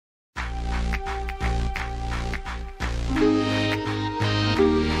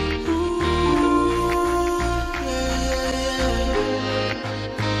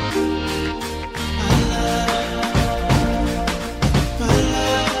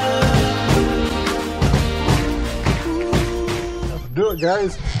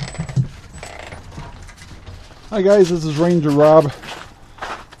guys. Hi guys, this is Rangerrob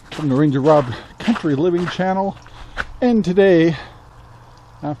from the Rangerrob Country Living channel, and today,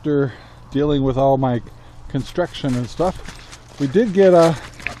 after dealing with all my construction and stuff, we did get the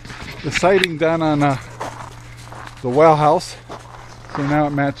siding done on the well house, so now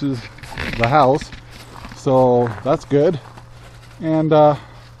it matches the house, so that's good. And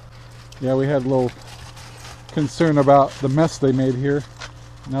yeah, we had a little concern about the mess they made here.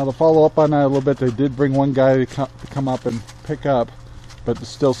 Now to follow up on that a little bit, they did bring one guy to come up and pick up, but there's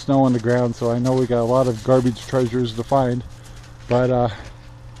still snow on the ground, so I know we got a lot of garbage treasures to find. But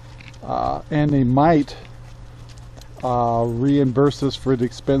and they might reimburse us for the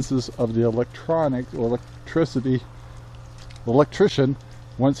expenses of the electrician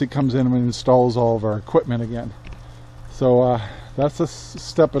once he comes in and installs all of our equipment again. So that's a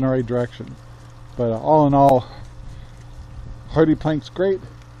step in the right direction. But all in all, Hardy Plank's great.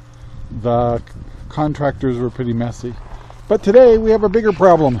 The contractors were pretty messy. But today we have a bigger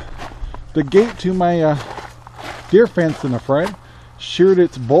problem. The gate to my deer fence in the front sheared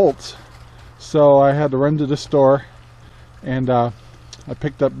its bolts. So I had to run to the store and I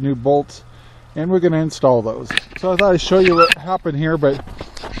picked up new bolts, and we're going to install those. So I thought I'd show you what happened here, but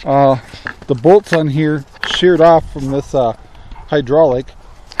the bolts on here sheared off from this hydraulic,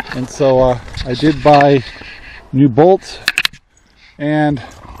 and so I did buy new bolts and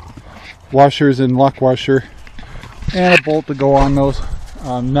washers and lock washer and a bolt to go on those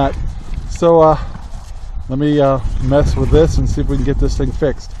nut. So let me mess with this and see if we can get this thing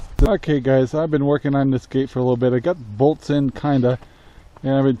fixed. Okay guys, I've been working on this gate for a little bit. I got bolts in kinda,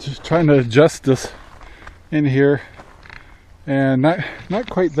 and I've been just trying to adjust this in here, and not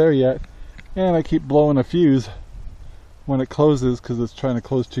quite there yet, and I keep blowing a fuse when it closes because it's trying to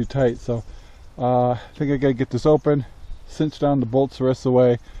close too tight. So I think I gotta get this open, cinch down the bolts the rest of the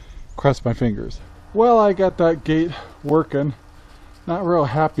way, cross my fingers. Well, I got that gate working. Not real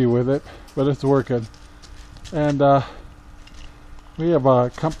happy with it, but it's working. And we have a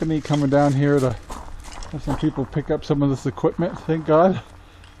company coming down here to have some people pick up some of this equipment, thank God.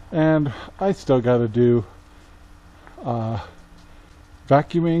 And I still got to do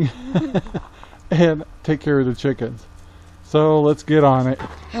vacuuming and take care of the chickens. So let's get on it.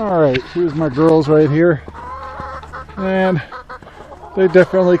 Alright, here's my girls right here. And they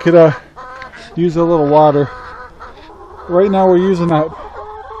definitely could use a little water. Right now we're using that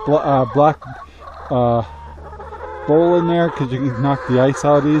black bowl in there because you can knock the ice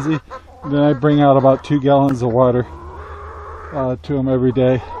out easy. And then I bring out about 2 gallons of water to them every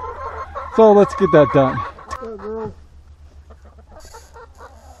day. So let's get that done.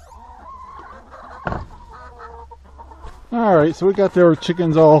 Alright, so we got their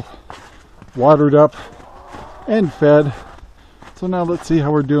chickens all watered up and fed. So now let's see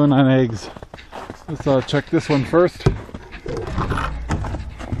how we're doing on eggs. Let's check this one first.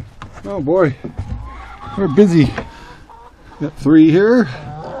 Oh boy, we're busy. Got 3 here.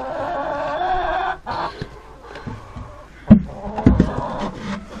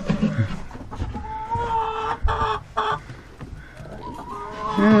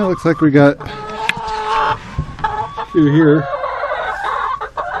 Yeah, looks like we got a few here.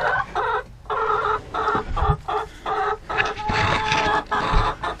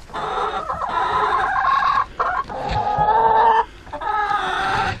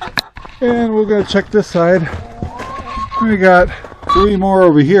 And we're going to check this side. We got 3 more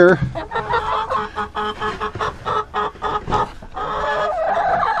over here.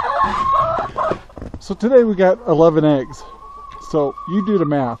 So today we got 11 eggs. So you do the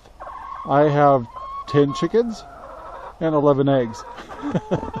math. I have 10 chickens and 11 eggs.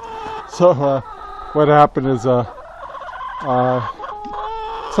 So what happened is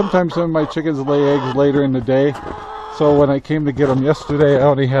sometimes some of my chickens lay eggs later in the day. So when I came to get them yesterday, I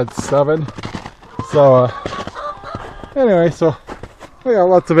only had 7. So anyway, so we got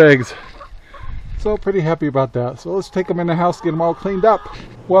lots of eggs. So pretty happy about that. So let's take them in the house, get them all cleaned up.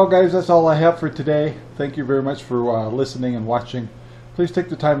 Well guys, that's all I have for today. Thank you very much for listening and watching. Please take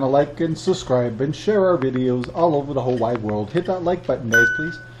the time to like and subscribe and share our videos all over the whole wide world. Hit that like button guys,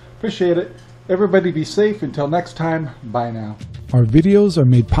 please. Appreciate it. Everybody be safe. Until next time, bye now. Our videos are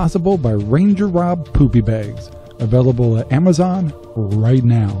made possible by Rangerrob Poopy Bags. Available at Amazon right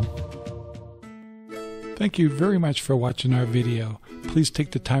now. Thank you very much for watching our video. Please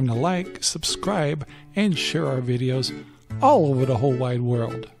take the time to like, subscribe, and share our videos all over the whole wide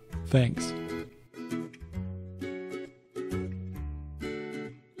world. Thanks.